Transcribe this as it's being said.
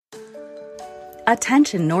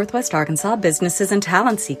Attention Northwest Arkansas businesses and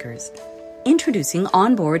talent seekers. Introducing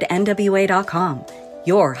OnboardNWA.com,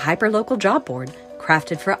 your hyperlocal job board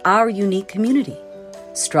crafted for our unique community.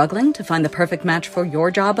 Struggling to find the perfect match for your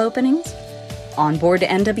job openings? Onboard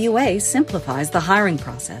NWA simplifies the hiring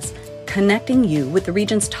process, connecting you with the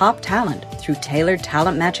region's top talent through tailored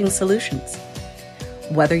talent matching solutions.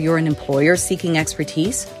 Whether you're an employer seeking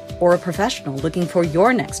expertise or a professional looking for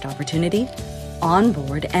your next opportunity,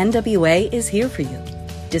 Onboard NWA is here for you.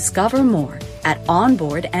 Discover more at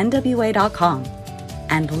onboardnwa.com,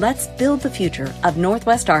 and let's build the future of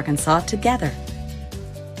Northwest Arkansas together.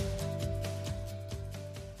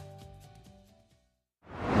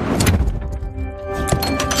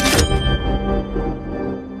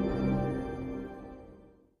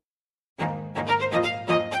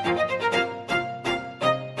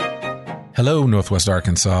 Hello, Northwest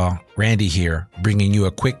Arkansas. Randy here, bringing you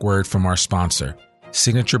a quick word from our sponsor,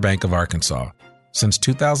 Signature Bank of Arkansas. Since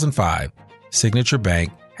 2005, Signature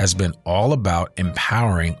Bank has been all about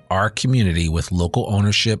empowering our community with local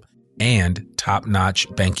ownership and top-notch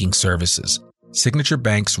banking services. Signature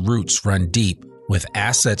Bank's roots run deep with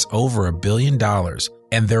assets over $1 billion,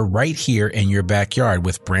 and they're right here in your backyard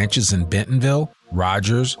with branches in Bentonville,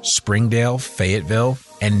 Rogers, Springdale, Fayetteville,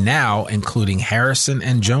 and now including Harrison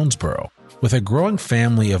and Jonesboro. With a growing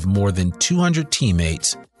family of more than 200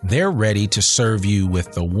 teammates, they're ready to serve you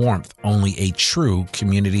with the warmth only a true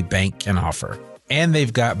community bank can offer. And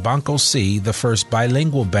they've got Banco C, the first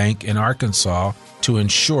bilingual bank in Arkansas, to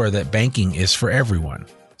ensure that banking is for everyone.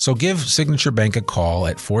 So give Signature Bank a call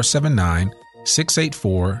at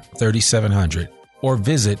 479-684-3700 or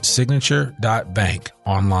visit signature.bank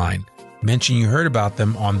online. Mention you heard about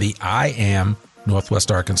them on the I Am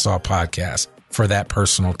Northwest Arkansas podcast for that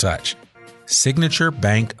personal touch. Signature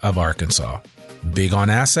Bank of Arkansas. Big on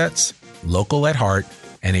assets, local at heart,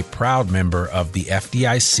 and a proud member of the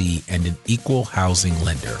FDIC and an equal housing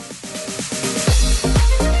lender.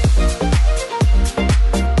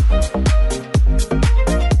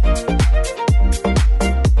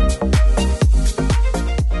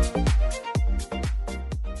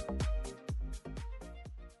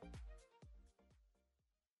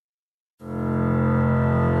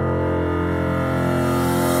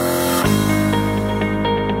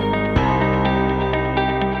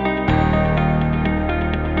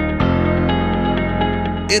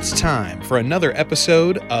 It's time for another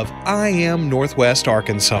episode of I Am Northwest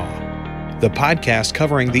Arkansas, the podcast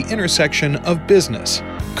covering the intersection of business,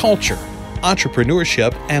 culture,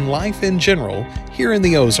 entrepreneurship, and life in general here in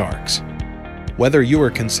the Ozarks. Whether you are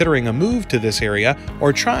considering a move to this area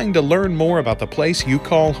or trying to learn more about the place you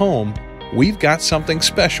call home, we've got something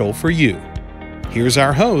special for you. Here's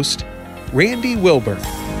our host, Randy Wilburn.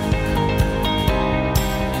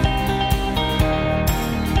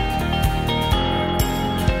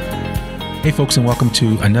 Hey folks, and welcome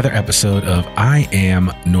to another episode of I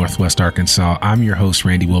Am Northwest Arkansas. I'm your host,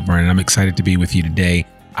 Randy Wilburn, and I'm excited to be with you today.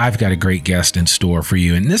 I've got a great guest in store for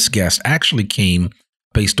you, and this guest actually came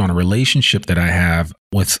based on a relationship that I have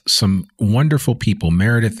with some wonderful people,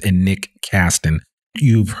 Meredith and Nick Caston.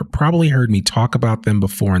 You've probably heard me talk about them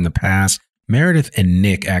before in the past. Meredith and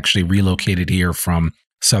Nick actually relocated here from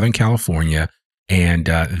Southern California, and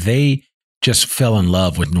they just fell in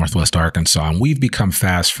love with Northwest Arkansas, and we've become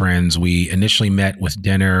fast friends. We initially met with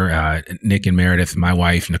dinner. Nick and Meredith, my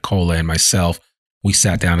wife, Nicola, and myself, we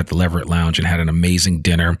sat down at the Leverett Lounge and had an amazing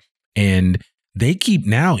dinner. And they keep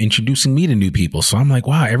now introducing me to new people. So I'm like,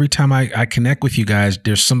 wow, every time I connect with you guys,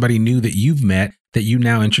 there's somebody new that you've met that you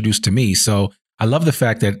now introduced to me. So I love the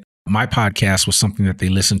fact that my podcast was something that they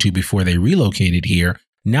listened to before they relocated here.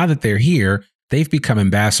 Now that they're here, they've become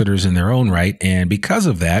ambassadors in their own right. And because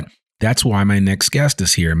of that, that's why my next guest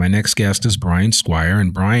is here. My next guest is Brian Squire,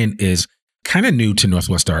 and Brian is kind of new to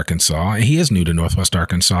Northwest Arkansas. He is new to Northwest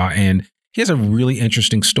Arkansas, and he has a really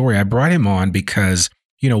interesting story. I brought him on because,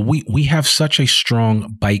 you know, we have such a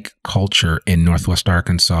strong bike culture in Northwest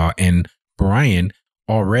Arkansas, and Brian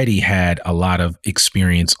already had a lot of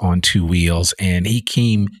experience on two wheels, and he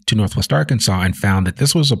came to Northwest Arkansas and found that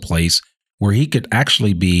this was a place where he could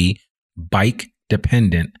actually be bike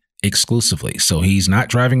dependent exclusively. So he's not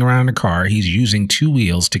driving around in a car. He's using two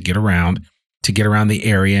wheels to get around the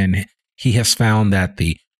area. And he has found that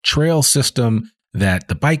the trail system, that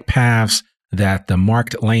the bike paths, that the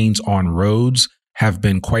marked lanes on roads have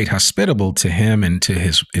been quite hospitable to him and to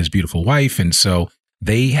his beautiful wife. And so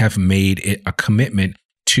they have made it a commitment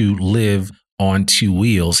to live on two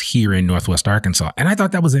wheels here in Northwest Arkansas. And I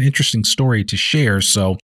thought that was an interesting story to share.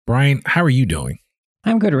 So Brian, how are you doing?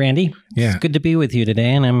 I'm good, Randy. Yeah. It's good to be with you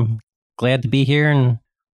today, and I'm glad to be here and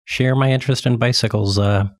share my interest in bicycles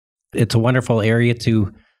It's a wonderful area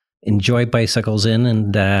to enjoy bicycles in.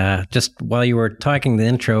 And just while you were talking the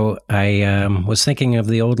intro, I was thinking of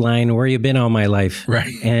the old line, "Where you been all my life?"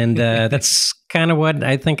 Right. And that's kind of what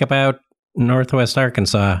I think about Northwest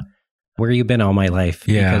Arkansas. Where you been all my life?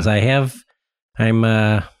 Yeah. Because I'm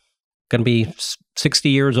going to be 60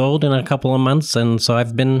 years old in a couple of months. And so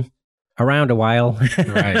I've been around a while.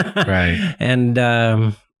 Right. And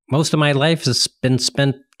most of my life has been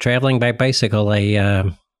spent traveling by bicycle.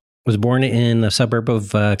 I was born in a suburb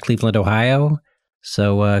of Cleveland, Ohio.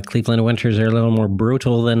 So Cleveland winters are a little more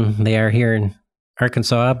brutal than they are here in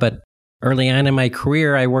Arkansas. But early on in my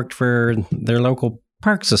career, I worked for their local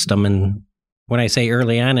park system. And when I say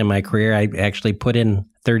early on in my career, I actually put in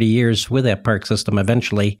 30 years with that park system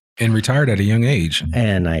eventually. And retired at a young age.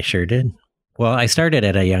 And I sure did. Well, I started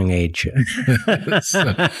at a young age.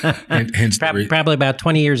 Probably about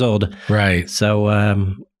 20 years old. Right. So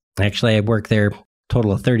actually, I worked there a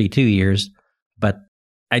total of 32 years. But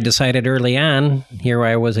I decided early on, here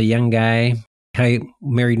I was a young guy. I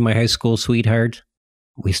married my high school sweetheart.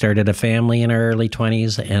 We started a family in our early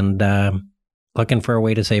 20s and looking for a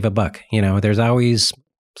way to save a buck. You know, there's always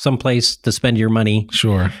some place to spend your money.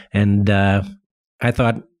 Sure. And I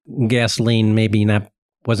thought gasoline maybe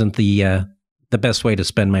wasn't the best way to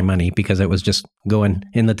spend my money because it was just going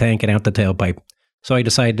in the tank and out the tailpipe. So I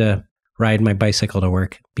decided to ride my bicycle to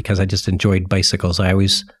work because I just enjoyed bicycles. I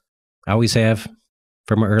always have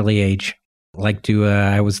from an early age.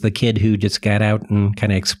 I was the kid who just got out and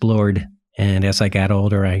kind of explored. And as I got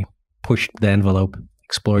older, I pushed the envelope,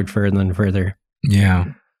 explored further and further. Yeah.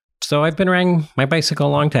 So I've been riding my bicycle a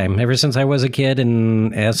long time, ever since I was a kid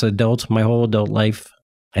and as an adult, my whole adult life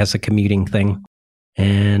as a commuting thing.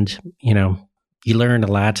 And, you know, you learn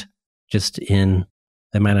a lot just in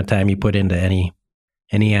the amount of time you put into any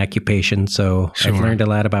occupation. So Sure. I've learned a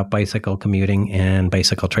lot about bicycle commuting and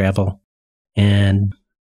bicycle travel. And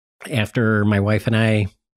after my wife and I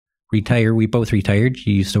retired, we both retired.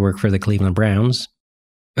 She used to work for the Cleveland Browns.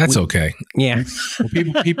 That's okay. Yeah.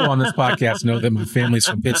 Well, people on this podcast know that my family's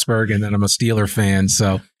from Pittsburgh and that I'm a Steeler fan.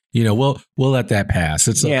 So, you know, we'll let that pass.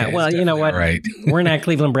 It's okay. Yeah. Well, It's you know what? right. We're not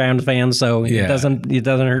Cleveland Browns fans, so Yeah. it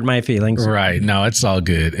doesn't hurt my feelings. Right. No, it's all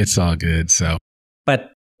good. It's all good. So,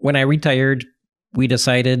 But when I retired, we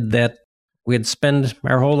decided that we'd spend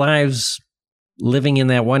our whole lives living in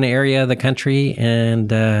that one area of the country and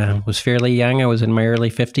was fairly young. I was in my early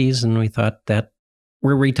 50s, and we thought that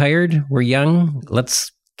we're retired, we're young, let's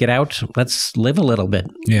get out, let's live a little bit.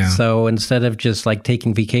 yeah. So instead of just like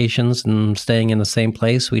taking vacations and staying in the same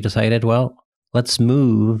place, we decided, well, let's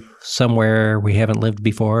move somewhere we haven't lived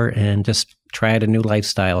before and just try out a new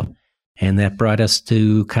lifestyle. And that brought us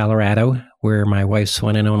to Colorado, where my wife's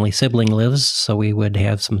one and only sibling lives. So we would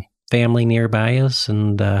have some family nearby us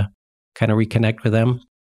and kind of reconnect with them.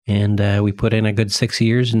 And we put in a good 6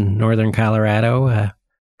 years in northern Colorado,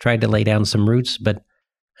 tried to lay down some roots. But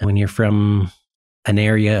when you're from an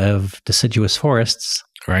area of deciduous forests,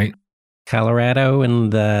 Right. Colorado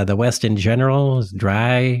and the West in general is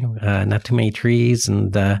dry, not too many trees,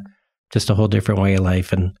 and just a whole different way of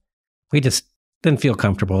life. And we just didn't feel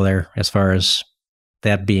comfortable there as far as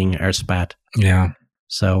that being our spot. Yeah.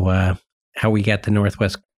 So how we got to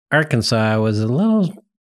Northwest Arkansas was a little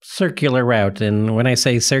circular route. And when I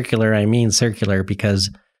say circular, I mean circular because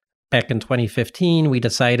back in 2015, we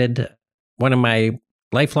decided one of my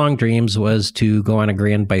lifelong dreams was to go on a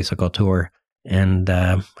grand bicycle tour. And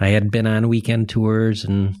I had been on weekend tours,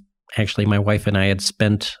 and actually my wife and I had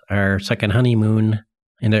spent our second honeymoon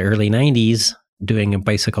in the early 90s doing a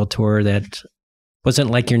bicycle tour that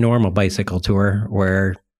wasn't like your normal bicycle tour,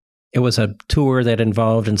 where it was a tour that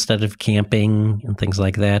involved, instead of camping and things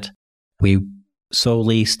like that, we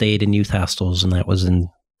solely stayed in youth hostels, and that was in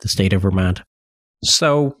the state of Vermont.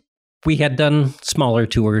 So we had done smaller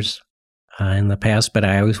tours in the past, but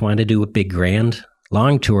I always wanted to do a big, grand,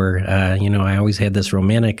 long tour. I always had this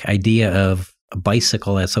romantic idea of a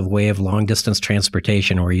bicycle as a way of long-distance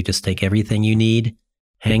transportation where you just take everything you need,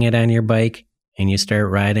 hang it on your bike, and you start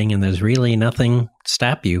riding, and there's really nothing to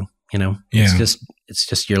stop you. You know, Yeah. it's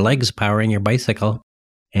just your legs powering your bicycle,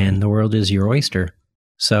 and the world is your oyster.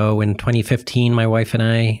 So in 2015, my wife and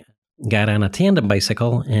I got on a tandem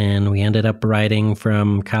bicycle, and we ended up riding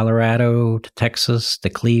from Colorado to Texas to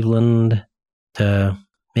Cleveland to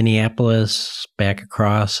Minneapolis, back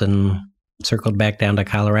across, and circled back down to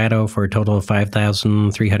Colorado for a total of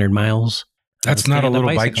 5,300 miles. That's not a Tandem little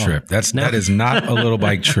bike bicycle. trip. No. That is not a little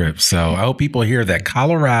bike trip. So I hope people hear that.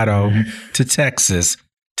 Colorado to Texas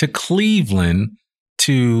to Cleveland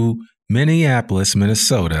to Minneapolis,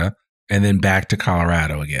 Minnesota, and then back to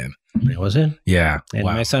Colorado again. That was it. Yeah. And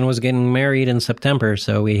wow. my son was getting married in September,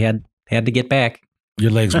 so we had had to get back.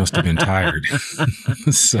 Your legs must have been tired.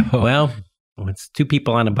 Well, it's two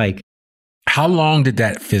people on a bike. How long did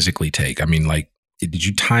that physically take? I mean, like, did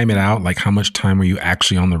you time it out? Like, how much time were you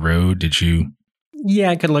actually on the road? Did you? Yeah,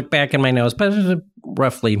 I could look back in my notes, but it was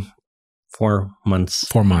roughly 4 months.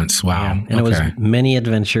 4 months. Wow. Yeah. And it was many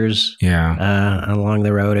adventures along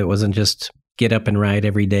the road. It wasn't just get up and ride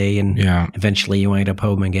every day and eventually you wind up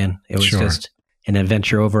home again. It was just an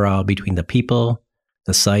adventure overall between the people,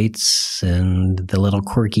 the sights, and the little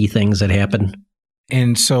quirky things that happen.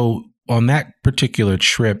 And so on that particular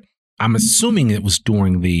trip, I'm assuming it was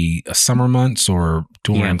during the summer months or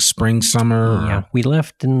during spring, summer? Yeah, we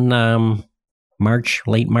left in March,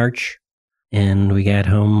 late March, and we got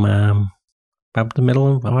home about the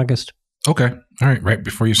middle of August. Okay. All right. Right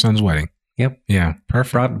before your son's wedding. Yep. Yeah.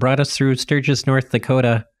 Perfect. Brought us through Sturgis, North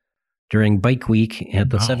Dakota during Bike Week at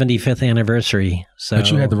the 75th anniversary. So, but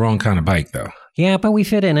you had the wrong kind of bike, though. Yeah, but we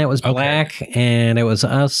fit in. It was black, and it was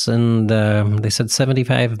us, and they said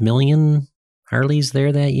 75 million Harleys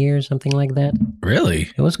there that year, something like that. Really?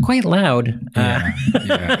 It was quite loud. Yeah,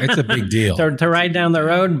 it's a big deal. to ride down the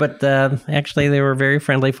road, but actually they were very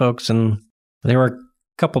friendly folks, and there were a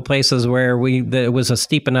couple places where it was a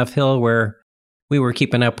steep enough hill where we were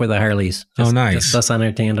keeping up with the Harleys. Nice. Just us on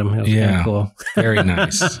our tandem. It was kind of cool. Very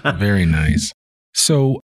nice. Very nice.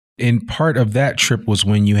 So, in part of that trip was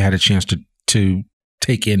when you had a chance to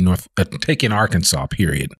take in Arkansas,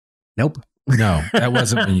 period. Nope. No, that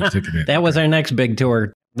wasn't when you took it in. That was our next big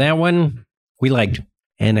tour. That one we liked,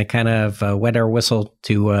 and it kind of wet our whistle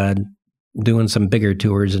to doing some bigger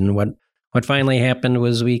tours. And what finally happened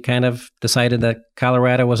was we kind of decided that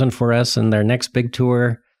Colorado wasn't for us, and our next big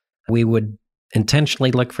tour, we would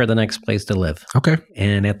intentionally look for the next place to live. Okay.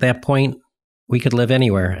 And at that point, we could live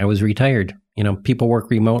anywhere. I was retired. You know, people work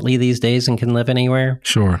remotely these days and can live anywhere.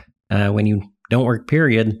 Sure. When you don't work,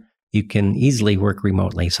 period, you can easily work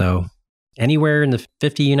remotely. So anywhere in the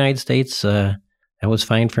 50 United States, that was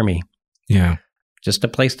fine for me. Yeah. Just a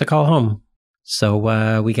place to call home.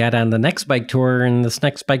 So we got on the next bike tour, and this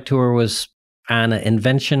next bike tour was on an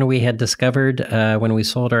invention we had discovered when we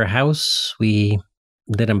sold our house. We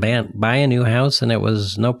didn't buy a new house, and it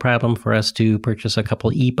was no problem for us to purchase a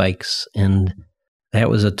couple e-bikes. And that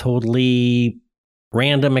was a totally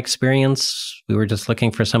random experience. We were just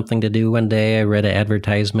looking for something to do one day. I read an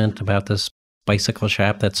advertisement about this bicycle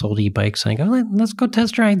shop that sold e-bikes. I go, let's go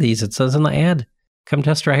test ride these. It says in the ad, come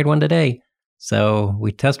test ride one today. So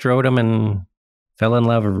we test rode them and fell in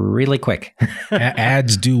love really quick.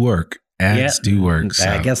 Ads do work. Ads do work. So.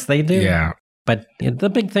 I guess they do. Yeah. But the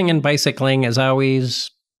big thing in bicycling is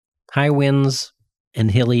always high winds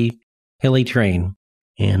and hilly terrain.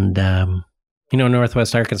 And,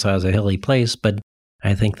 Northwest Arkansas is a hilly place, but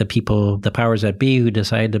I think the powers that be who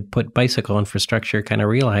decided to put bicycle infrastructure kind of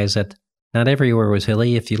realized that not everywhere was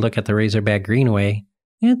hilly. If you look at the Razorback Greenway,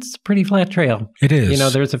 it's a pretty flat trail. It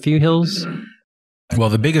is. There's a few hills. Well,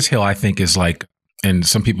 the biggest hill I think is and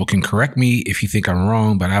some people can correct me if you think I'm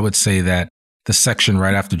wrong, but I would say that the section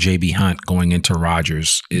right after J.B. Hunt going into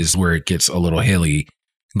Rogers is where it gets a little hilly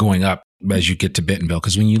going up as you get to Bentonville.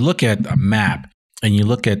 Because when you look at a map and you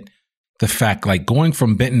look at the fact, like going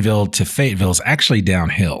from Bentonville to Fayetteville is actually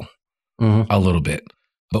downhill a little bit.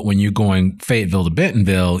 But when you're going Fayetteville to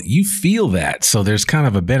Bentonville, you feel that. So there's kind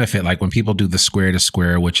of a benefit, like when people do the Square to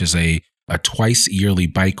Square, which is a twice yearly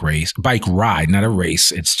bike ride, not a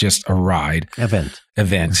race. It's just a ride.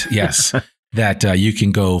 Event, yes. That you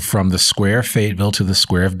can go from the Square of Fayetteville to the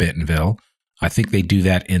Square of Bentonville. I think they do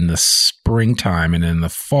that in the springtime, and in the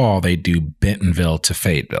fall, they do Bentonville to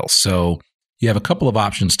Fayetteville. So you have a couple of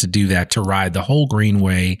options to do that, to ride the whole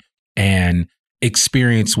Greenway and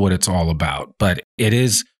experience what it's all about. But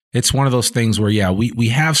it's one of those things where, we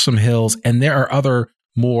have some hills, and there are other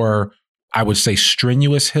more, I would say,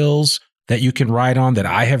 strenuous hills that you can ride on that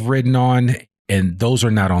I have ridden on, and those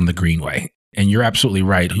are not on the Greenway. And you're absolutely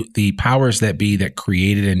right. The powers that be that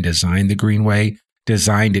created and designed the Greenway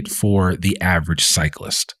designed it for the average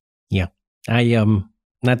cyclist. Yeah. I,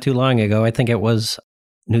 not too long ago, I think it was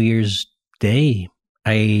New Year's Day,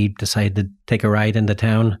 I decided to take a ride into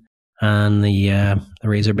town on the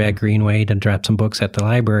Razorback Greenway to drop some books at the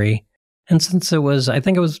library. And since I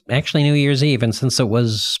think it was actually New Year's Eve, and since it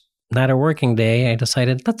was not a working day, I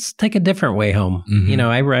decided, let's take a different way home. Mm-hmm.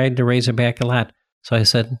 I ride the Razorback a lot. So I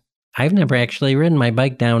said, I've never actually ridden my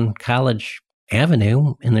bike down College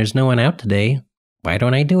Avenue, and there's no one out today. Why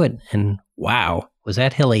don't I do it? And wow, was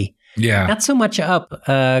that hilly. Yeah. Not so much up,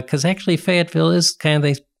 because actually Fayetteville is kind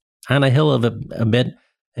of on a hill of a bit.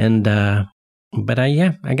 And, but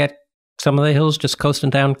I got some of the hills just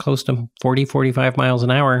coasting down close to 40, 45 miles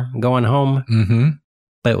an hour going home. Mm-hmm.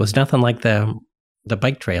 but it was nothing like the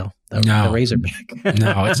bike trail, the Razorback.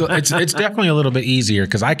 No, it's definitely a little bit easier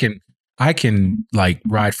because I can like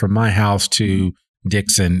ride from my house to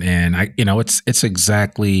Dixon, and it's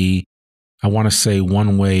exactly, I want to say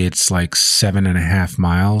one way it's like 7.5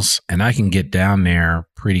 miles, and I can get down there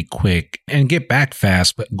pretty quick and get back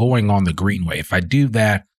fast, but going on the Greenway, if I do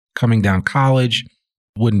that coming down College,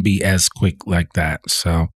 wouldn't be as quick like that.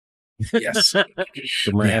 So yes.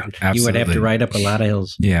 You would have to ride up a lot of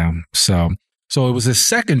hills. Yeah. So it was a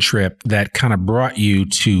second trip that kind of brought you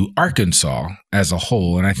to Arkansas as a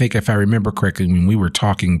whole. And I think if I remember correctly, when we were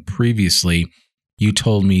talking previously, you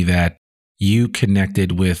told me that you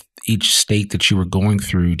connected with each state that you were going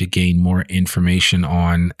through to gain more information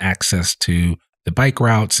on access to the bike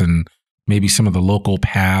routes and maybe some of the local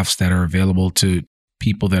paths that are available to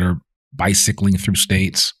people that are bicycling through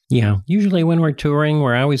states. Yeah. Usually when we're touring,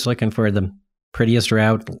 we're always looking for the prettiest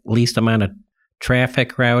route, least amount of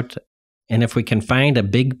traffic route. And if we can find a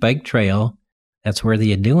big bike trail that's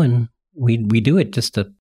worthy of doing, we do it just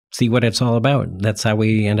to see what it's all about. That's how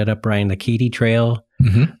we ended up riding the Katy Trail.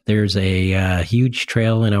 Mm-hmm. There's a huge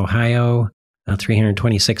trail in Ohio,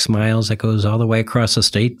 326 miles that goes all the way across the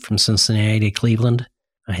state from Cincinnati to Cleveland.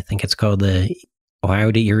 I think it's called the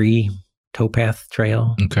Ohio to Erie Towpath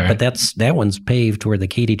Trail. Okay. But that one's paved where the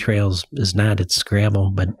Katy Trails is not. It's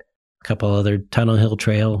gravel, but a couple other Tunnel Hill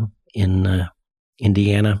Trail in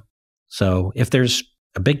Indiana. So if there's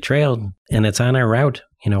a big trail and it's on our route,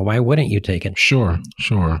 why wouldn't you take it? Sure.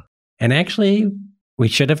 And actually, we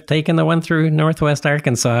should have taken the one through Northwest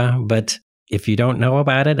Arkansas, but if you don't know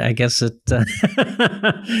about it, I guess it...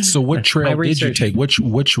 So what trail did you take?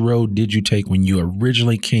 Which road did you take when you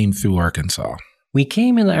originally came through Arkansas? We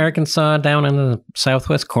came into Arkansas down on the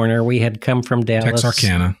southwest corner. We had come from Dallas.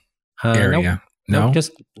 Texarkana area. Nope,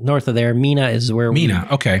 just north of there. Mena is where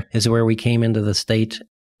we came into the state.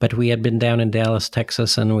 But we had been down in Dallas,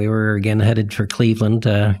 Texas, and we were again headed for Cleveland,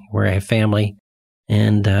 where I have family.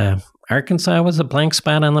 And Arkansas was a blank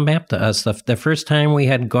spot on the map to us. The first time we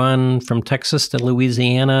had gone from Texas to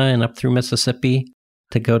Louisiana and up through Mississippi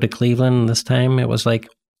to go to Cleveland, this time it was like,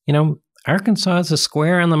 Arkansas is a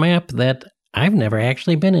square on the map that I've never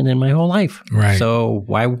actually been in my whole life. Right. So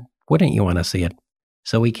why wouldn't you want to see it?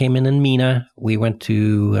 So we came in Mena. We went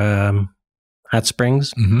to Hot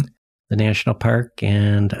Springs. Mm-hmm. The national park,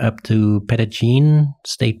 and up to Petitjean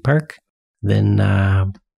State Park. Then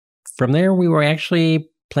from there, we were actually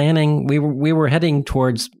planning. We were heading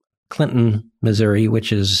towards Clinton, Missouri,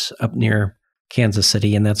 which is up near Kansas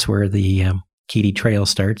City, and that's where the Katy Trail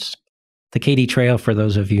starts. The Katy Trail, for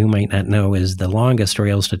those of you who might not know, is the longest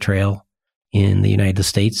rails to trail in the United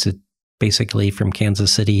States. It's basically from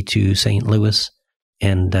Kansas City to St. Louis,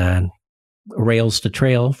 and rails to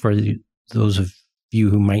trail, for those of you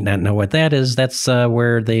who might not know what that is, that's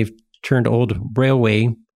where they've turned old railway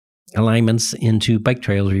alignments into bike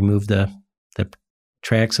trails, removed the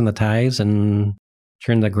tracks and the ties, and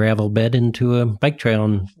turned the gravel bed into a bike trail.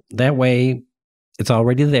 And that way, it's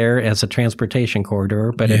already there as a transportation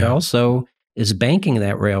corridor, but it also is banking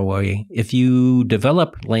that railway. If you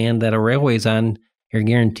develop land that a railway's on, you're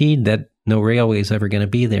guaranteed that no railway is ever going to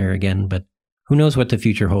be there again. But who knows what the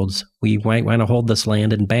future holds? We might want to hold this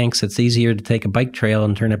land in banks. It's easier to take a bike trail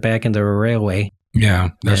and turn it back into a railway.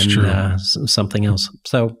 Yeah, that's true. Something else.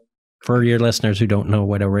 So for your listeners who don't know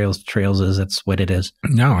what a rails trails is, that's what it is.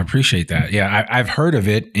 No, I appreciate that. Yeah, I've heard of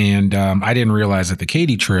it, and I didn't realize that the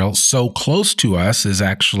Katy Trail, so close to us, is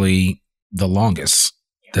actually the longest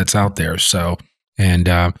that's out there. So, and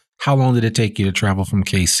how long did it take you to travel from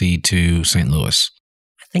KC to St. Louis?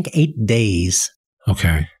 I think 8 days.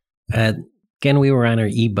 Okay. Again, we were on our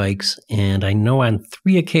e-bikes, and I know on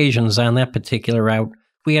 3 occasions on that particular route,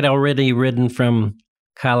 we had already ridden from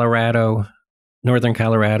Colorado, northern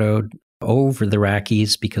Colorado, over the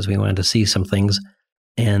Rockies because we wanted to see some things,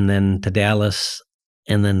 and then to Dallas,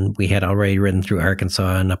 and then we had already ridden through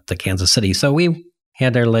Arkansas and up to Kansas City. So we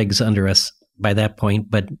had our legs under us by that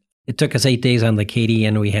point, but it took us 8 days on the Katy,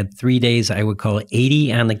 and we had 3 days, I would call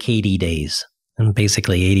 80 on the Katy days, and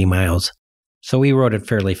basically 80 miles. So we rode it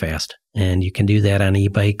fairly fast, and you can do that on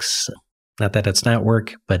e-bikes. Not that it's not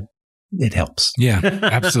work, but it helps. Yeah,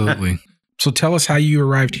 absolutely. So tell us how you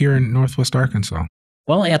arrived here in Northwest Arkansas.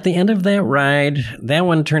 Well, at the end of that ride, that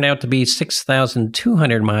one turned out to be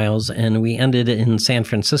 6,200 miles, and we ended in San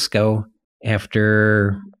Francisco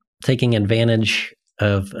after taking advantage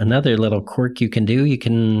of another little quirk you can do. You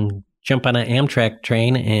can jump on an Amtrak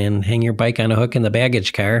train and hang your bike on a hook in the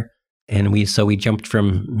baggage car. And we jumped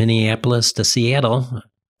from Minneapolis to Seattle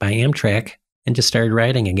by Amtrak and just started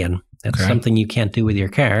riding again. That's something you can't do with your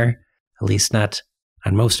car, at least not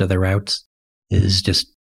on most of the routes, is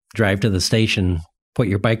just drive to the station, put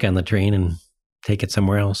your bike on the train and take it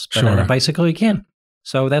somewhere else. But on a bicycle, you can.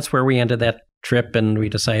 So that's where we ended that trip, and we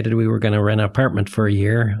decided we were going to rent an apartment for a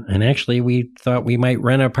year. And actually, we thought we might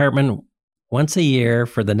rent an apartment once a year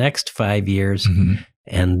for the next 5 years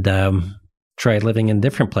and try living in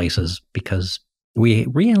different places, because we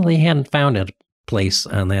really hadn't found a place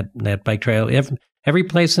on that bike trail. Every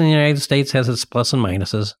place in the United States has its plus and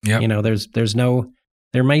minuses. Yep. You know,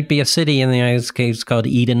 there might be a city in the United States called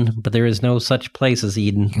Eden, but there is no such place as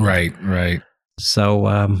Eden. Right.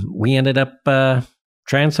 So we ended up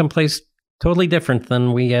trying someplace totally different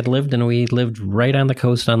than we had lived, and we lived right on the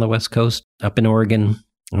coast, on the West Coast, up in Oregon,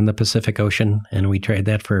 on the Pacific Ocean, and we tried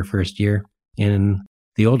that for our first year in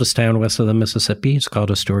the oldest town west of the Mississippi. It's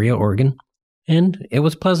called Astoria, Oregon, and it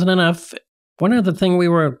was pleasant enough. One other thing we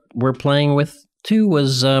were playing with too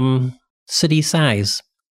was city size.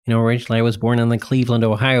 You know, originally I was born in the Cleveland,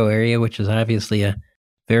 Ohio area, which is obviously a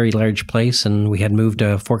very large place, and we had moved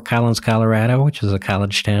to Fort Collins, Colorado, which is a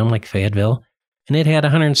college town like Fayetteville, and it had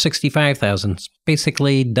 165,000,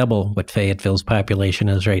 basically double what Fayetteville's population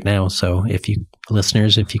is right now. So if you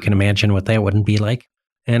can imagine what that wouldn't be like.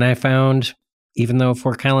 And I found, even though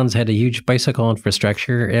Fort Collins had a huge bicycle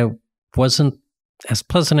infrastructure, it wasn't as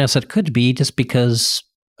pleasant as it could be, just because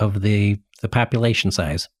of the population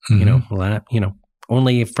size. You know,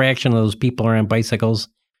 only a fraction of those people are on bicycles,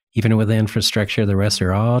 even with the infrastructure. The rest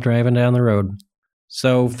are all driving down the road.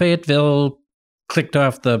 So Fayetteville clicked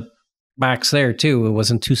off the box there too. It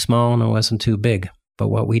wasn't too small and it wasn't too big. But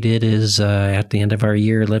what we did is at the end of our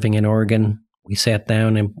year living in Oregon, we sat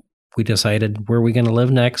down and we decided, where are we going to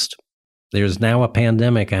live next? There's now a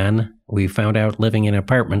pandemic on. We found out living in an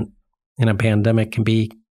apartment in a pandemic can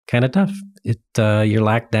be kind of tough. You're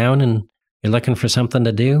locked down and you're looking for something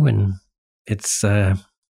to do, and it's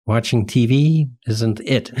watching TV isn't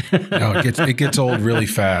it. No, it gets old really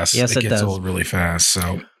fast. Yes, it gets does. old really fast.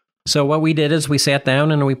 So what we did is we sat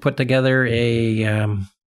down and we put together a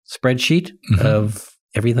spreadsheet of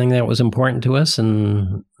everything that was important to us,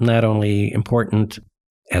 and not only important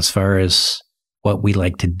as far as what we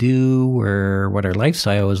like to do or what our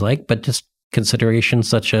lifestyle was like, but just considerations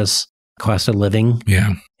such as cost of living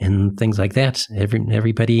and things like that.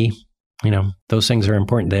 Everybody, you know, those things are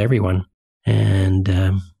important to everyone.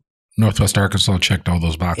 And Northwest Arkansas checked all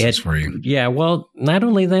those boxes for you. Yeah, well, not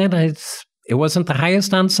only that, it wasn't the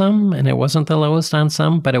highest on some and it wasn't the lowest on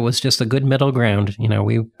some, but it was just a good middle ground. You know,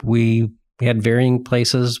 we had varying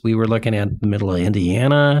places. We were looking at the middle of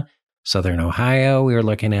Indiana, Southern Ohio. We were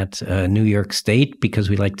looking at New York State because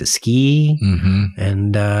we like to ski.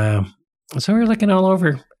 And so we were looking all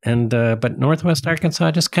over. And but Northwest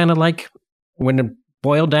Arkansas, just kind of like, when it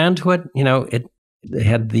boiled down to it, you know, it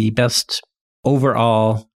had the best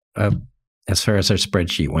overall as far as our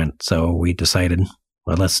spreadsheet went. So we decided,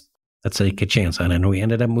 well, let's take a chance on it. And we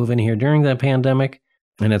ended up moving here during the pandemic.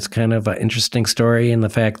 And it's kind of an interesting story in the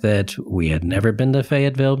fact that we had never been to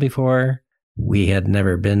Fayetteville before. We had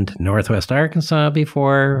never been to Northwest Arkansas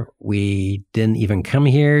before. We didn't even come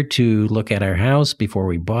here to look at our house before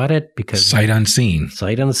we bought it, because sight unseen,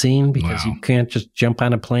 because you can't just jump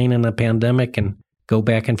on a plane in a pandemic and go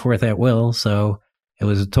back and forth at will. So it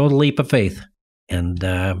was a total leap of faith. And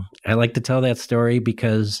I like to tell that story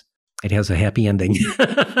because it has a happy ending.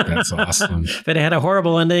 That's awesome. If it had a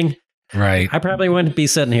horrible ending, right, I probably wouldn't be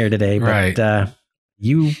sitting here today. But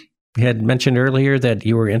you had mentioned earlier that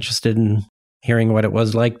you were interested in hearing what it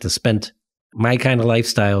was like to spend my kind of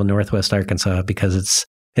lifestyle in Northwest Arkansas, because it's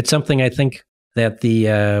something I think that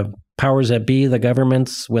the powers that be, the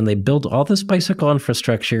governments, when they build all this bicycle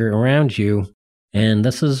infrastructure around you, and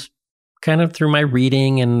this is kind of through my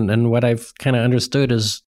reading and what I've kind of understood,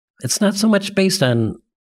 is it's not so much based on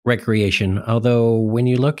recreation. Although when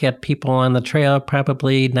you look at people on the trail,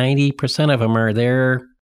 probably 90% of them are there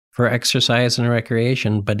for exercise and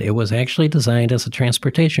recreation, but it was actually designed as a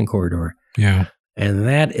transportation corridor. Yeah. And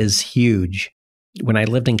that is huge. When I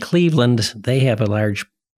lived in Cleveland, they have a large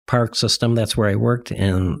park system. That's where I worked,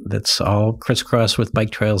 and that's all crisscrossed with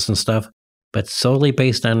bike trails and stuff, but solely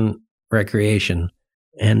based on recreation.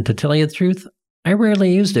 And to tell you the truth, I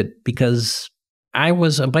rarely used it because I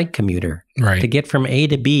was a bike commuter. Right. To get from A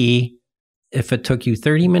to B, if it took you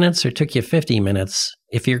 30 minutes or took you 50 minutes,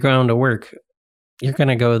 if you're going to work, you're going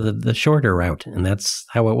to go the shorter route. And that's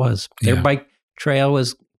how it was. Their bike trail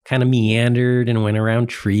was kind of meandered and went around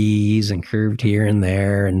trees and curved here and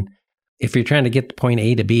there. And if you're trying to get to point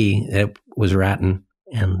A to B, it was rotten.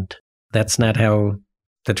 And that's not how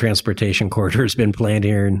the transportation corridor has been planned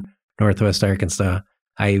here in Northwest Arkansas.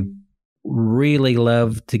 I really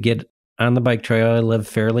love to get on the bike trail. I live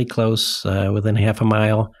fairly close, within half a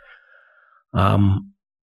mile.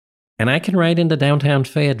 And I can ride into downtown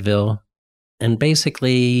Fayetteville and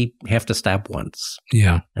basically have to stop once.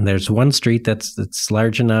 Yeah. And there's one street that's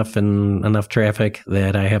large enough and enough traffic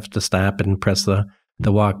that I have to stop and press the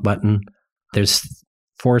walk button. There's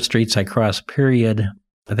 4 streets I cross, period,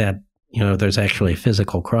 that, there's actually a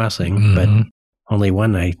physical crossing, but only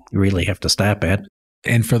one I really have to stop at.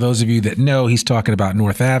 And for those of you that know, he's talking about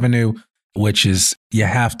North Avenue, which is, you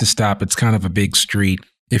have to stop. It's kind of a big street.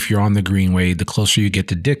 If you're on the Greenway, the closer you get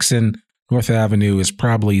to Dixon, North Avenue is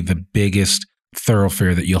probably the biggest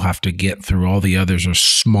thoroughfare that you'll have to get through. All the others are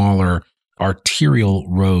smaller arterial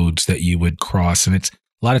roads that you would cross. And it's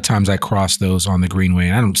a lot of times I cross those on the Greenway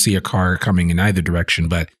and I don't see a car coming in either direction,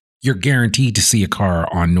 but you're guaranteed to see a car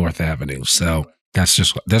on North Avenue. So that's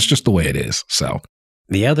just the way it is. So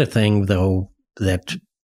the other thing, though, that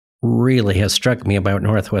really has struck me about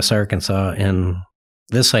Northwest Arkansas, and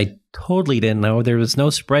this I totally didn't know. There was no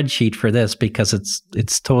spreadsheet for this because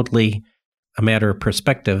it's totally a matter of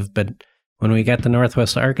perspective. But when we got to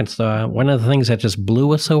Northwest Arkansas, one of the things that just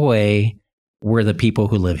blew us away were the people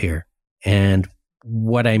who live here. And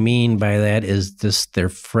what I mean by that is just their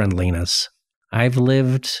friendliness. I've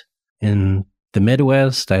lived in the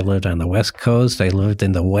Midwest. I lived on the West Coast. I lived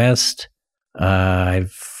in the West.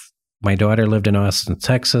 My daughter lived in Austin,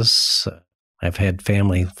 Texas. I've had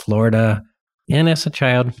family in Florida. And as a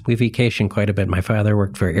child, we vacationed quite a bit. My father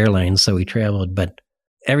worked for airlines, so we traveled. But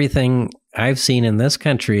everything I've seen in this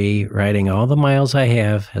country, riding all the miles I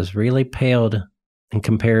have, has really paled in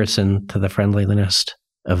comparison to the friendliness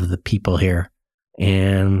of the people here.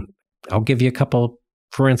 And I'll give you a couple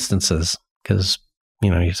for instances, because,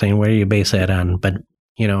 you're saying, what do you base that on? But,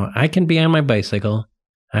 I can be on my bicycle.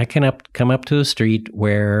 I can come up to a street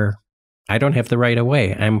where I don't have the right of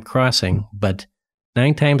way. I'm crossing, but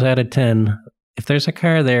 9 times out of 10, if there's a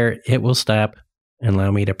car there, it will stop and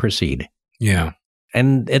allow me to proceed. Yeah.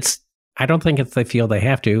 And I don't think they feel they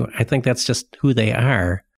have to. I think that's just who they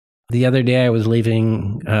are. The other day I was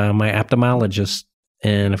leaving my ophthalmologist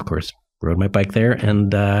and, of course, rode my bike there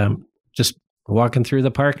and just walking through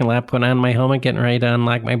the parking lot, put on my helmet, getting ready to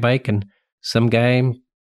unlock my bike. And some guy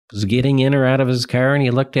was getting in or out of his car and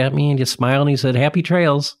he looked at me and just smiled and he said, "Happy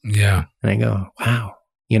trails." Yeah. And I go, wow,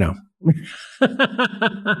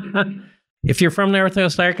 If you're from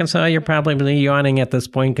Northwest Arkansas, you're probably yawning at this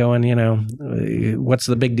point going, what's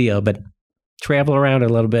the big deal? But travel around a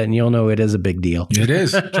little bit and you'll know it is a big deal. It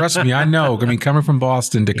is. Trust me, I know. I mean, coming from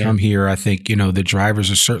Boston to come here, I think, the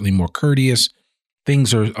drivers are certainly more courteous.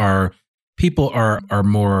 Things people are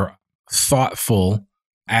more thoughtful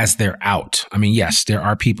as they're out. I mean, yes, there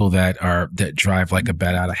are people that drive like a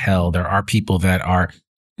bat out of hell. There are people that are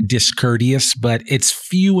discourteous, but it's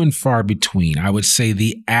few and far between. I would say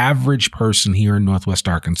the average person here in Northwest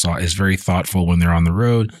Arkansas is very thoughtful when they're on the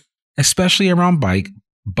road, especially around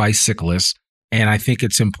bicyclists. And I think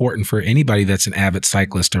it's important for anybody that's an avid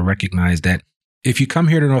cyclist to recognize that if you come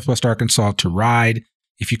here to Northwest Arkansas to ride,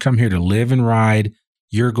 if you come here to live and ride,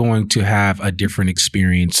 you're going to have a different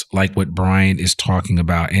experience like what Brian is talking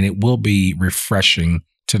about. And it will be refreshing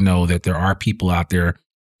to know that there are people out there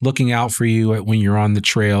looking out for you when you're on the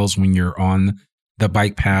trails, when you're on the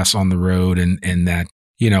bike paths on the road. And that,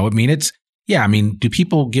 do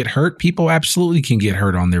people get hurt? People absolutely can get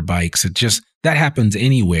hurt on their bikes. That happens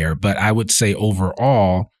anywhere. But I would say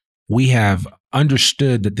overall, we have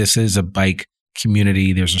understood that this is a bike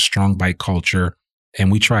community. There's a strong bike culture. And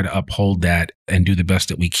we try to uphold that and do the best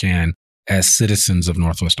that we can as citizens of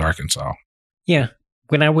Northwest Arkansas. Yeah.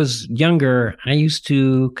 When I was younger, I used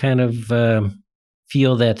to kind of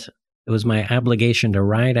feel that it was my obligation to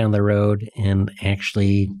ride on the road and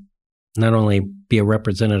actually not only be a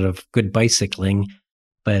representative of good bicycling,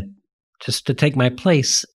 but just to take my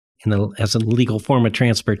place as a legal form of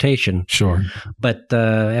transportation. Sure. But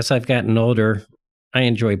as I've gotten older, I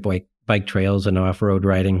enjoy bike trails and off-road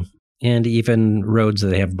riding. And even roads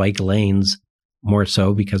that have bike lanes, more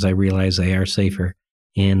so because I realize they are safer.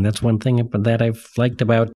 And that's one thing that I've liked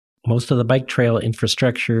about most of the bike trail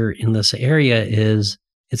infrastructure in this area is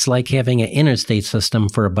it's like having an interstate system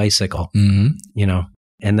for a bicycle,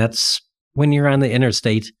 And that's when you're on the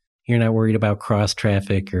interstate, you're not worried about cross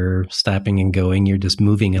traffic or stopping and going. You're just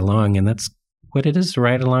moving along. And that's what it is to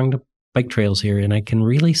ride along the bike trails here. And I can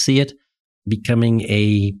really see it becoming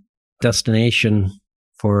a destination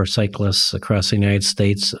for cyclists across the United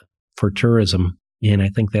States for tourism. And I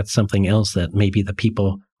think that's something else that maybe the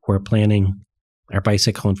people who are planning our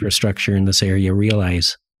bicycle infrastructure in this area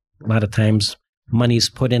realize. A lot of times money's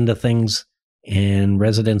put into things and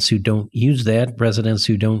residents who don't use that, residents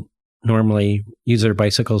who don't normally use their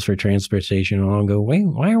bicycles for transportation will go, wait,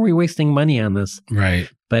 why are we wasting money on this? Right.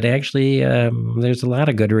 But actually, there's a lot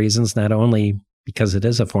of good reasons, not only because it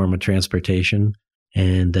is a form of transportation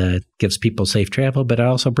and gives people safe travel, but it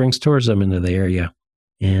also brings tourism into the area.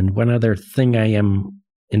 And one other thing I am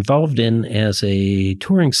involved in as a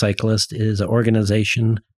touring cyclist is an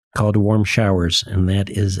organization called Warm Showers. And that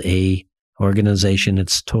is a organization.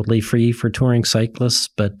 It's totally free for touring cyclists,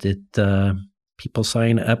 but people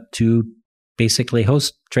sign up to basically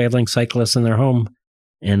host traveling cyclists in their home.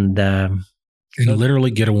 And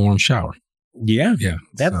literally get a warm shower. Yeah. Yeah.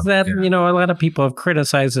 That's a lot of people have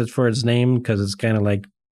criticized it for its name because it's kind of like,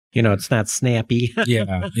 it's not snappy.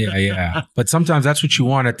 Yeah. But sometimes that's what you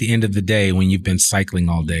want at the end of the day when you've been cycling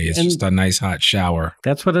all day. It's just a nice hot shower.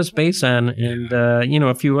 That's what it's based on. And,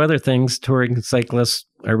 a few other things touring cyclists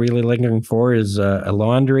are really looking for is a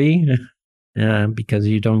laundry because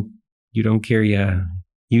you don't carry a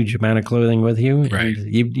huge amount of clothing with you. Right.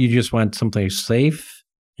 You just want something safe.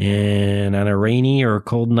 And on a rainy or a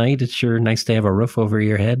cold night, it's sure nice to have a roof over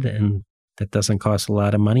your head. And that doesn't cost a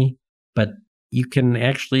lot of money. But you can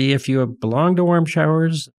actually, if you belong to Warm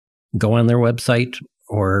Showers, go on their website,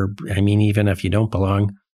 or, even if you don't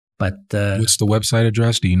belong. But what's the website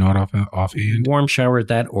address? Do you know it offhand?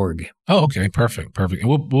 Warmshowers.org. Oh, okay. Perfect. And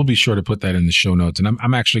we'll be sure to put that in the show notes. And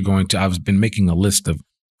I'm actually I've been making a list of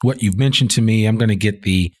what you've mentioned to me. I'm going to get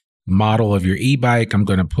the model of your e-bike. I'm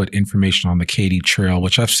going to put information on the Katy Trail,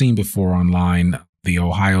 which I've seen before online, the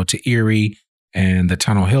Ohio to Erie and the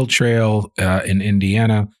Tunnel Hill Trail in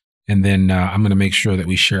Indiana. And then I'm going to make sure that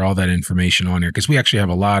we share all that information on here because we actually have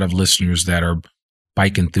a lot of listeners that are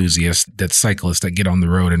bike enthusiasts, that cyclists that get on the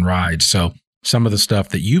road and ride. So some of the stuff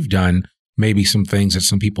that you've done, maybe some things that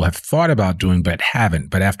some people have thought about doing but haven't.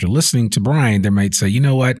 But after listening to Brian, they might say, you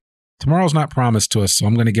know what? Tomorrow's not promised to us, so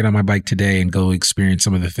I'm going to get on my bike today and go experience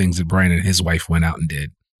some of the things that Brian and his wife went out and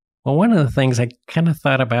did. Well, one of the things I kind of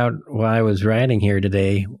thought about while I was riding here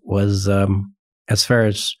today was as far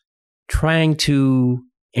as trying to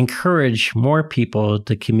encourage more people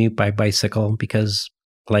to commute by bicycle because,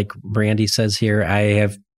 like Randy says here, I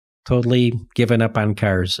have totally given up on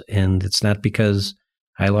cars. And it's not because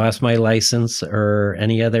I lost my license or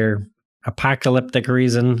any other apocalyptic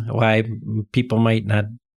reason why people might not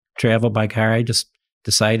travel by car. I just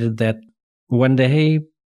decided that one day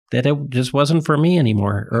that it just wasn't for me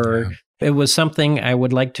anymore, or it was something I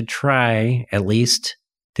would like to try at least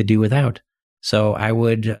to do without. So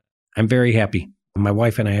I'm very happy. My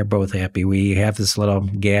wife and I are both happy. We have this little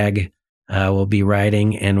gag. We'll be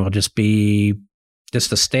riding and we'll just be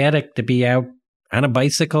just ecstatic to be out on a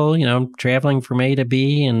bicycle, traveling from A to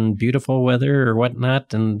B in beautiful weather or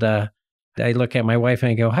whatnot. And I look at my wife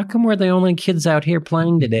and I go, how come we're the only kids out here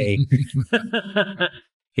playing today?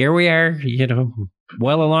 Here we are,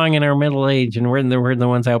 well along in our middle age, and we're the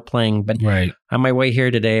ones out playing. But right. On my way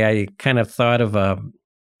here today, I kind of thought of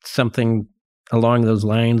something along those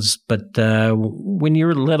lines. But when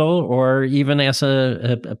you're little, or even as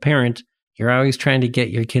a parent, you're always trying to get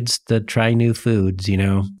your kids to try new foods,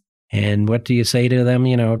 And what do you say to them?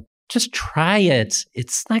 Just try it.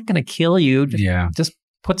 It's not going to kill you. Just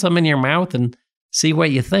put some in your mouth and see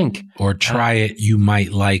what you think. Or try it. You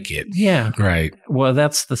might like it. Yeah. Right. Well,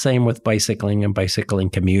 that's the same with bicycling and bicycling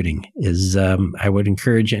commuting is I would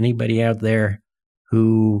encourage anybody out there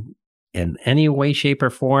who in any way, shape, or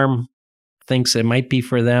form thinks it might be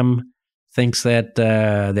for them, thinks that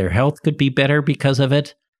their health could be better because of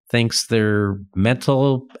it, thinks their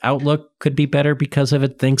mental outlook could be better because of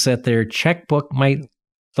it, thinks that their checkbook might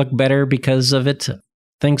look better because of it,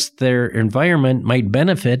 thinks their environment might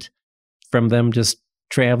benefit from them just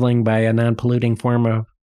traveling by a non-polluting form of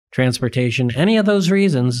transportation. Any of those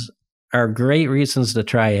reasons are great reasons to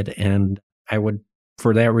try it. And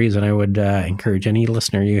for that reason, I would encourage any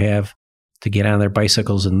listener you have to get on their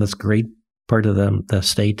bicycles in this great part of the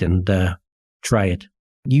state and try it.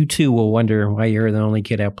 You too will wonder why you're the only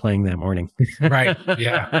kid out playing that morning. Right.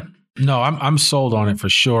 Yeah. No, I'm sold on it for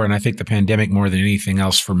sure. And I think the pandemic, more than anything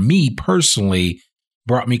else, for me personally,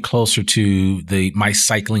 brought me closer to my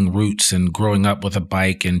cycling roots and growing up with a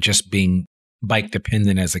bike and just being bike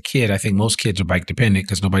dependent as a kid. I think most kids are bike dependent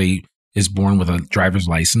because nobody is born with a driver's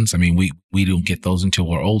license. I mean, we don't get those until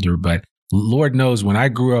we're older, but Lord knows when I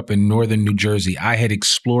grew up in northern New Jersey, I had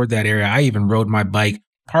explored that area. I even rode my bike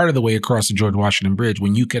part of the way across the George Washington Bridge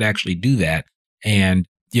when you could actually do that. And,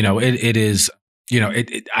 it is,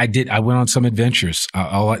 I went on some adventures.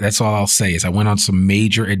 That's all I'll say is I went on some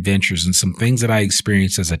major adventures, and some things that I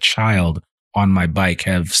experienced as a child on my bike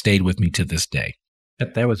have stayed with me to this day.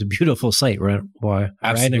 That was a beautiful sight, right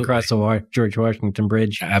across the George Washington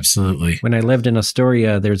Bridge. Absolutely. When I lived in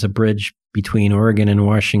Astoria, there's a bridge between Oregon and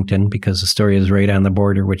Washington because Astoria is right on the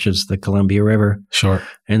border, which is the Columbia River. Sure.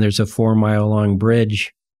 And there's a 4-mile-long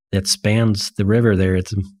bridge that spans the river there.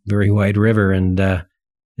 It's a very wide river, and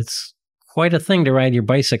it's quite a thing to ride your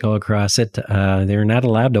bicycle across it. They're not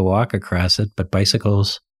allowed to walk across it, but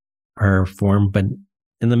bicycles are formed. But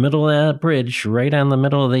in the middle of that bridge, right on the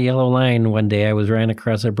middle of the yellow line, one day I was riding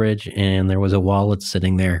across a bridge and there was a wallet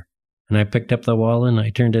sitting there. And I picked up the wallet and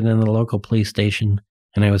I turned it in the local police station.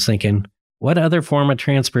 And I was thinking, what other form of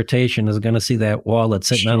transportation is going to see that wallet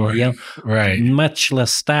sitting on the yellow? Right. Much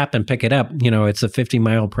less stop and pick it up. You know, it's a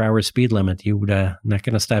 50-mile-per-hour speed limit. You would not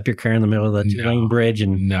going to stop your car in the middle of the two-lane bridge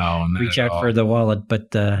and reach out for the wallet.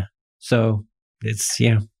 But so it's,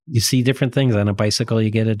 you see different things on a bicycle. You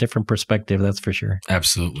get a different perspective, that's for sure.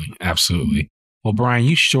 Absolutely. Absolutely. Well, Brian,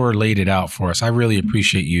 you sure laid it out for us. I really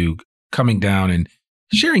appreciate you coming down and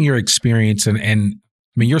sharing your experience. And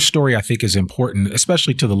I mean, your story, I think, is important,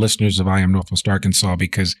 especially to the listeners of I Am Northwest Arkansas,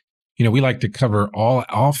 because, you know, we like to cover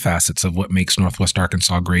all facets of what makes Northwest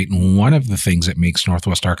Arkansas great. And one of the things that makes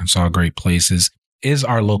Northwest Arkansas a great place is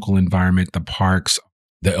our local environment, the parks,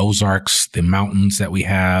 the Ozarks, the mountains that we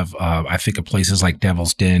have. I think of places like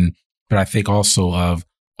Devil's Den, but I think also of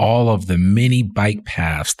all of the mini bike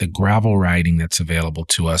paths, the gravel riding that's available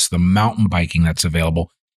to us, the mountain biking that's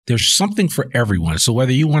available. There's something for everyone. So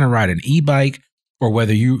whether you want to ride an e-bike or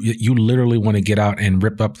whether you literally want to get out and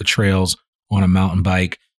rip up the trails on a mountain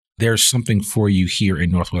bike, there's something for you here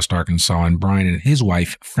in Northwest Arkansas. And Brian and his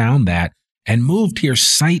wife found that and moved here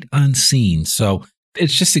sight unseen. So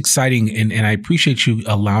it's just exciting. And I appreciate you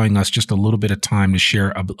allowing us just a little bit of time to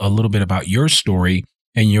share a little bit about your story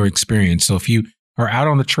and your experience. So if you are out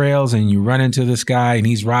on the trails and you run into this guy and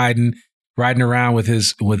he's riding around with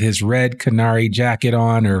his red Canary jacket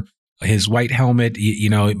on or his white helmet, you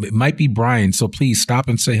know, it might be Brian. So please stop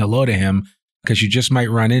and say hello to him, because you just might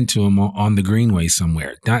run into him on the greenway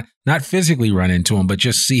somewhere. Not physically run into him, but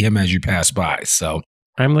just see him as you pass by. So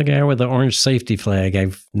I'm the guy with the orange safety flag.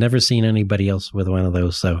 I've never seen anybody else with one of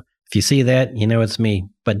those. So if you see that, you know it's me.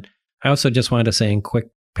 But I also just wanted to say in quick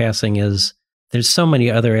passing is there's so many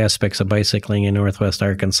other aspects of bicycling in Northwest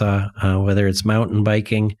Arkansas, whether it's mountain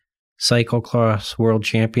biking, cyclocross world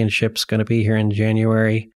championships going to be here in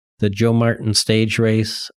January, the Joe Martin stage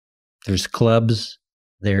race, there's clubs,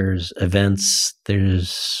 there's events,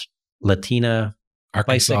 there's Latina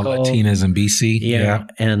Arkansas bicycle. Latinas in BC. Yeah.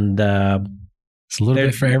 And it's a little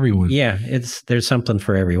bit for everyone. Yeah, there's something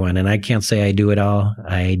for everyone. And I can't say I do it all.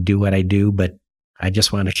 I do what I do, but I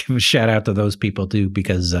just want to give a shout out to those people too,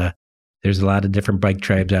 because there's a lot of different bike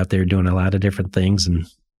tribes out there doing a lot of different things, and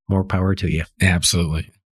more power to you.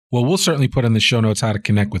 Absolutely. Well, we'll certainly put in the show notes how to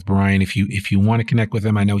connect with Brian. If you want to connect with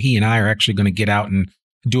him, I know he and I are actually going to get out and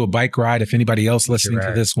do a bike ride. If anybody else listening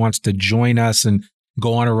to this wants to join us and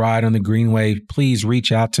go on a ride on the Greenway, please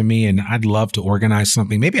reach out to me and I'd love to organize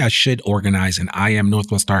something. Maybe I should organize an I Am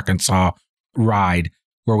Northwest Arkansas ride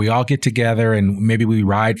where we all get together and maybe we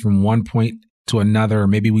ride from one point to another, or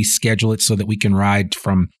maybe we schedule it so that we can ride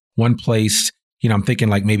from one place. You know, I'm thinking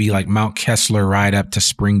maybe Mount Kessler ride up to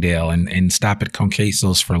Springdale and stop at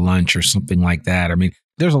Conquesos for lunch or something like that. I mean,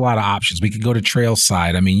 there's a lot of options. We could go to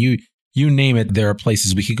Trailside. I mean, you name it, there are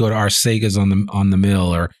places. We could go to Arcega's on the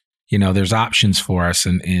mill, or, you know, there's options for us.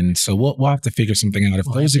 And so we'll have to figure something out. If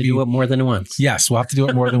we'll those of you do it more than once. Yes, we'll have to do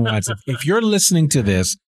it more than once. If you're listening to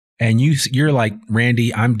this and you're like,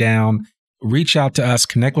 Randy, I'm down, reach out to us,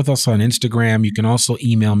 connect with us on Instagram. You can also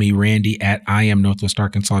email me,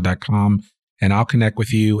 randy@iamnorthwestarkansas.com, and I'll connect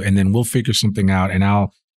with you, and then we'll figure something out, and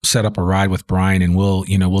I'll set up a ride with Brian, and we'll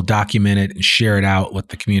document it and share it out with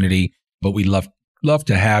the community. But we'd love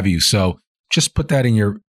to have you. So just put that in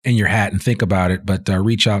your hat and think about it, but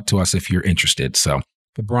reach out to us if you're interested. So,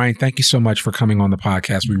 but Brian, thank you so much for coming on the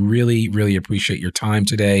podcast. We really, really appreciate your time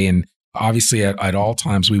today. And obviously at all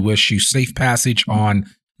times, we wish you safe passage on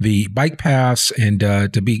the bike paths, and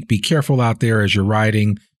to be careful out there as you're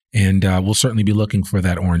riding. And we'll certainly be looking for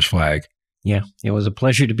that orange flag. Yeah, it was a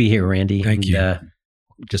pleasure to be here, Randy. Thank you.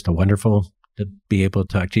 Just a wonderful to be able to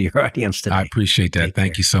talk to your audience today. I appreciate that.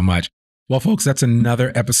 Thank you so much. Well, folks, that's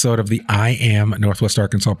another episode of the I Am Northwest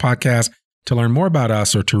Arkansas podcast. To learn more about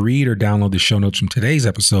us or to read or download the show notes from today's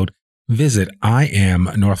episode, visit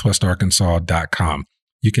iamnorthwestarkansas.com.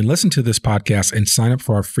 You can listen to this podcast and sign up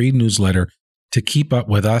for our free newsletter to keep up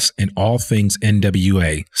with us and all things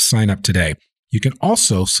NWA. Sign up today. You can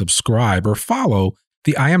also subscribe or follow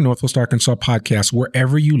the I Am Northwest Arkansas podcast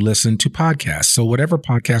wherever you listen to podcasts. So whatever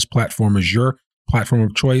podcast platform is your platform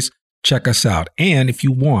of choice, check us out. And if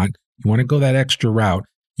you want, you want to go that extra route,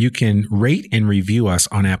 you can rate and review us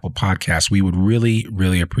on Apple Podcasts. We would really,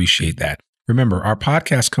 really appreciate that. Remember, our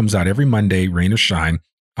podcast comes out every Monday, rain or shine.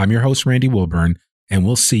 I'm your host, Randy Wilburn, and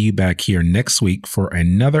we'll see you back here next week for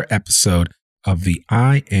another episode of the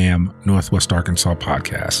I Am Northwest Arkansas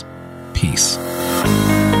podcast. Peace.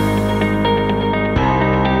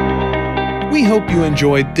 We hope you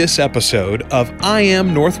enjoyed this episode of I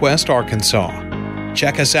Am Northwest Arkansas.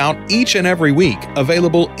 Check us out each and every week,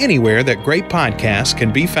 available anywhere that great podcasts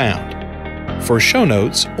can be found. For show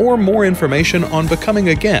notes or more information on becoming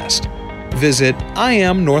a guest, visit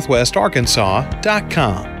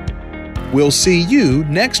IamNorthwestArkansas.com. We'll see you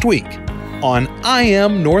next week on I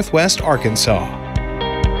Am Northwest Arkansas.